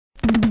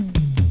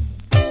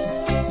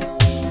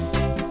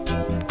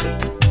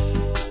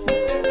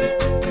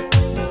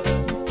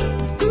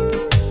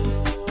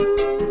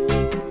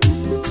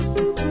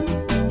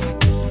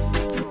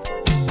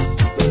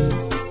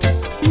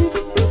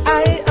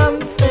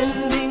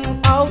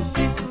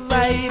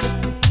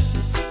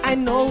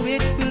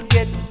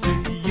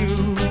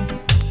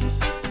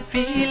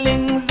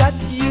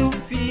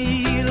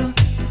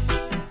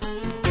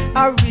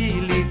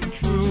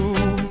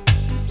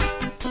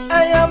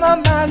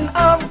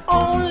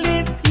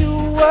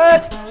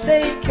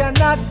they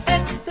cannot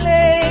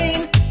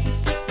explain.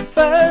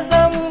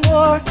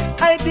 Furthermore,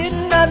 I did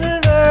not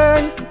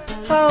learn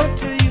how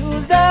to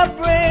use the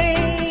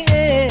brain.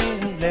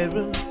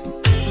 Level,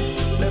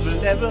 level,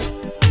 level.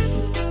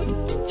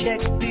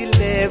 Check the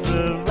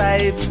level,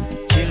 vibes,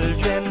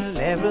 children.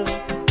 Level,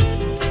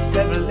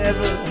 level,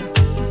 level.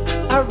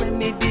 A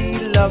remedy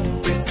love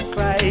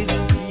prescribed.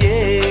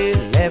 Yeah,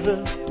 level,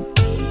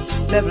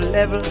 level,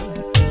 level.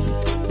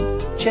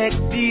 Check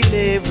the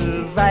level,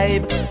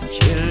 vibe,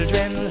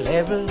 children.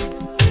 Level,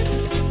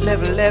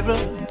 level, level.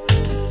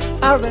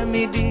 A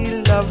remedy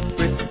love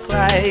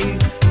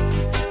prescribes.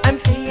 I'm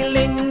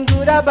feeling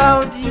good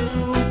about you.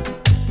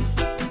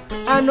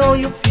 I know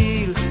you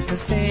feel the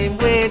same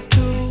way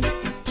too.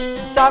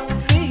 Stop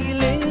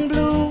feeling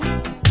blue.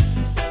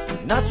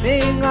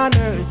 Nothing on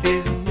earth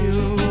is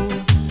new.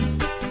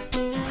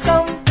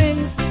 Some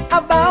things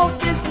about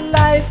this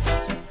life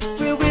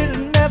we will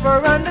never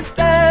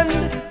understand.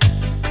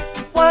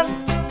 One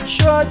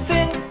sure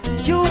thing,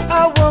 you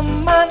are a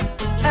woman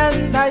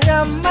and I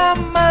am a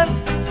man.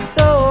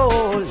 So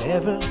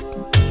level,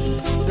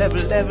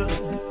 level, level.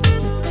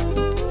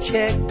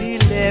 Check the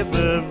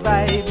level,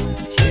 vibe,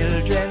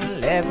 children.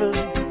 Level,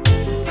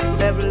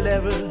 level,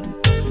 level.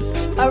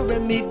 A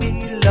remedy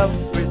love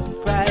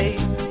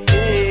prescribed.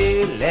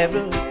 Yeah,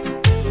 level,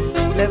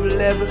 level,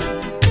 level.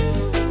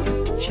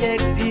 Check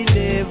the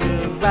level,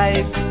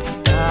 vibe,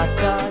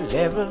 data.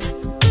 Level,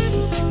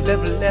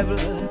 level,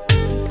 level.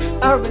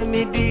 A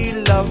remedy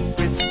love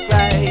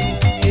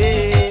prescribed.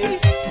 Yeah.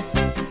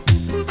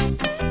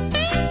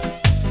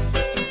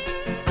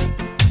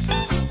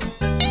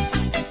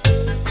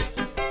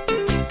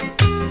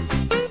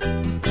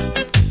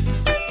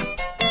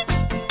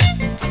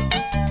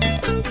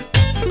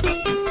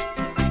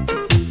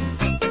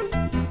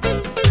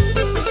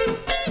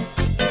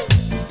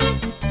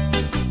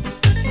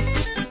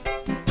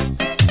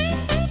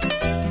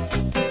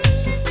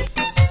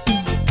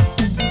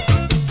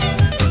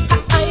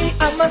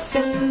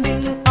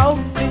 Sending out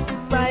this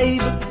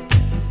vibe,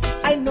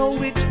 I know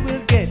it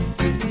will get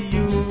to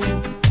you.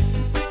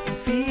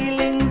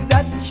 Feelings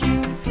that you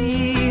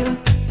feel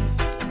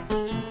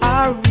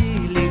are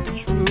really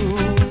true.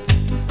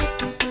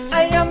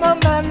 I am a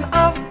man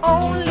of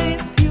only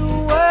few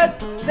words,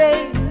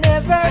 they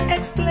never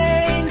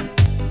explain.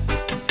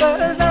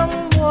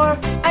 Furthermore,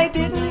 I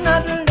did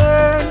not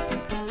learn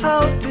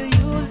how to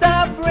use the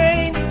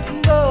brain.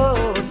 Go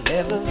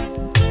level,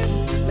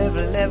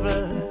 level, level.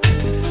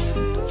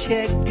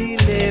 Check the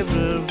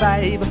level,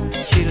 vibe,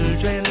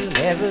 children.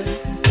 Level,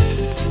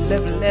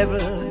 level,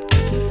 level.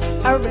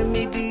 A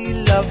remedy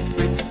love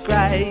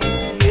prescribed.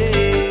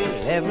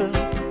 Yeah, level,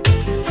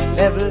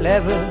 level,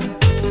 level.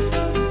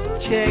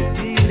 Check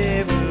the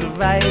level,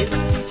 vibe,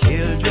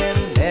 children.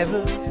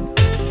 Level,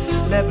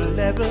 level,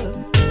 level.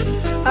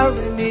 A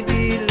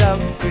remedy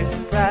love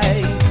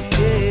prescribed.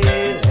 Yeah,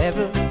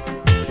 level,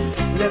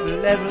 level,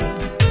 level.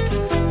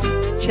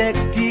 Check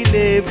the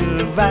level,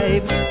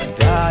 vibe,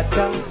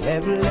 data.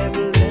 Level,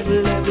 level, level,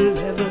 level,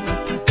 level.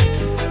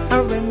 A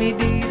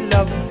remedy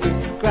love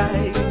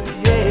prescribed.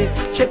 Yeah,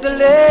 check the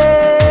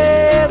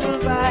level,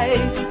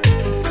 vibe.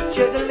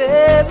 Check the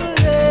level,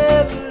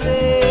 level,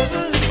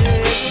 level,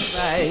 level,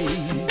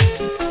 vibe.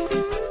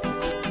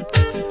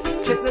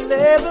 Check the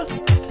level,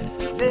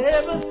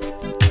 level,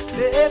 level,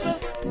 level.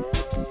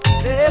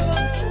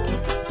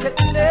 Check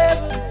the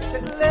level,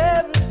 check the level.